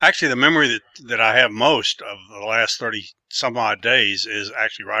Actually, the memory that I have most of the last 30 some odd days is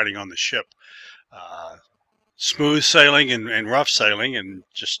actually riding on the ship. Uh, Smooth sailing and rough sailing and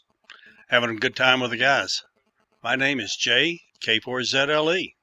just having a good time with the guys. My name is Jay, K4ZLE.